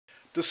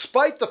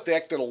Despite the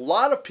fact that a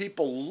lot of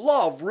people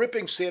love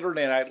ripping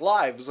Saturday Night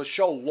Live as a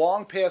show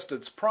long past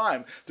its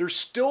prime, there's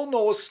still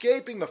no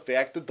escaping the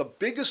fact that the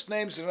biggest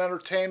names in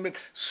entertainment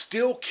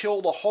still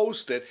kill to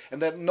host it,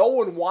 and that no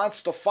one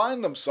wants to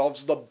find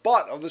themselves the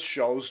butt of the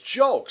show's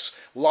jokes,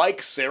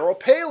 like Sarah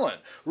Palin.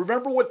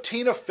 Remember what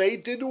Tina Fey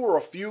did to her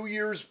a few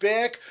years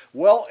back?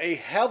 Well, a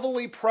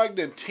heavily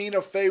pregnant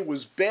Tina Fey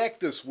was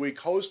back this week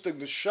hosting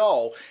the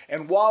show,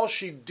 and while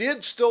she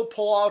did still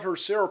pull out her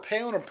Sarah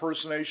Palin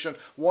impersonation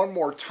one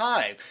more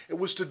time, it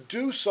was to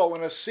do so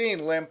in a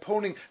scene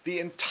lampooning the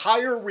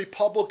entire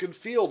Republican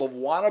field of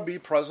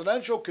wannabe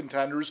presidential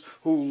contenders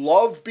who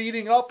love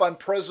beating up on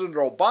President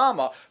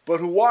Obama, but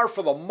who are,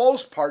 for the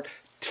most part,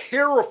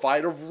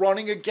 terrified of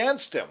running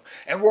against him.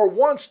 And where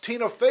once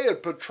Tina Fey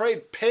had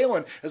portrayed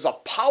Palin as a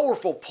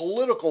powerful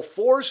political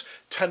force,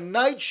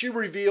 tonight she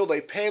revealed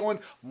a Palin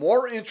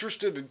more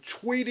interested in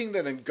tweeting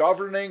than in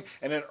governing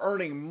and in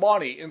earning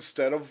money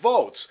instead of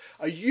votes.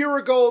 A year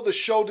ago, the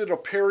show did a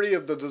parody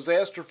of the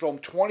disaster film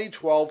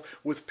 2012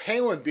 with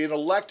Palin being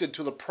elected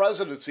to the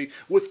presidency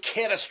with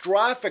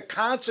catastrophic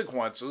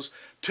consequences.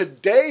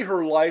 Today,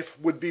 her life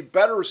would be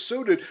better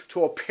suited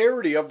to a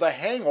parody of the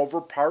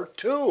Hangover Part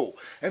 2.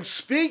 And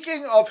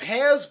speaking of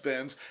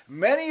has-beens,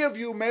 many of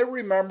you may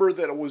remember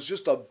that it was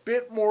just a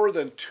bit more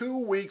than 2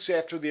 weeks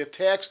after the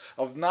attacks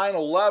of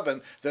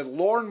 9/11 that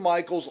Lorne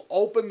Michaels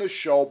opened the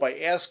show by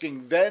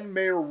asking then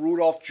Mayor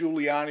Rudolph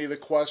Giuliani the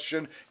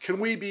question, "Can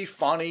we be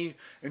funny?"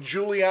 And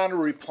Giuliani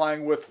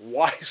replying with,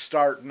 "Why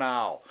start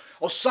now?"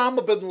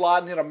 Osama bin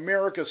Laden had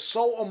America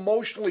so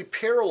emotionally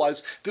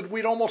paralyzed that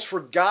we'd almost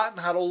forgotten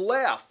how to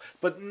laugh.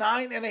 But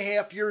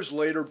 9.5 years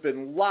later,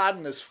 bin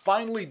Laden is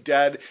finally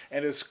dead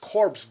and his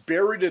corpse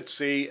buried at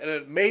sea, and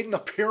it made an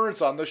appearance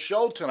on the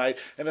show tonight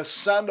in a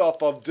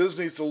send-off of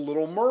Disney's The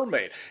Little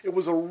Mermaid. It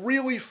was a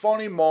really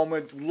funny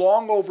moment,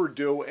 long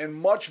overdue, and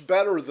much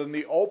better than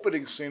the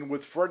opening scene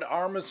with Fred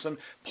Armisen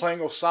playing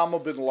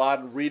Osama bin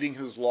Laden reading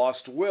his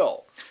lost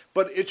will.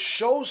 But it's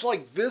shows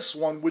like this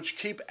one which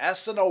keep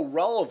SNL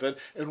relevant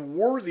and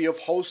worthy of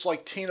hosts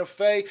like Tina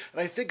Fey, and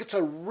I think it's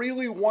a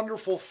really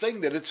wonderful thing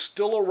that it's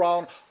still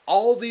around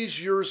all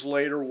these years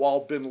later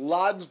while bin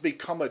Laden's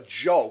become a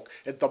joke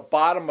at the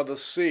bottom of the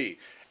sea.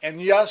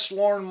 And yes,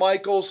 Lorne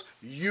Michaels,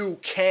 you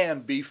can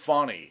be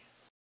funny.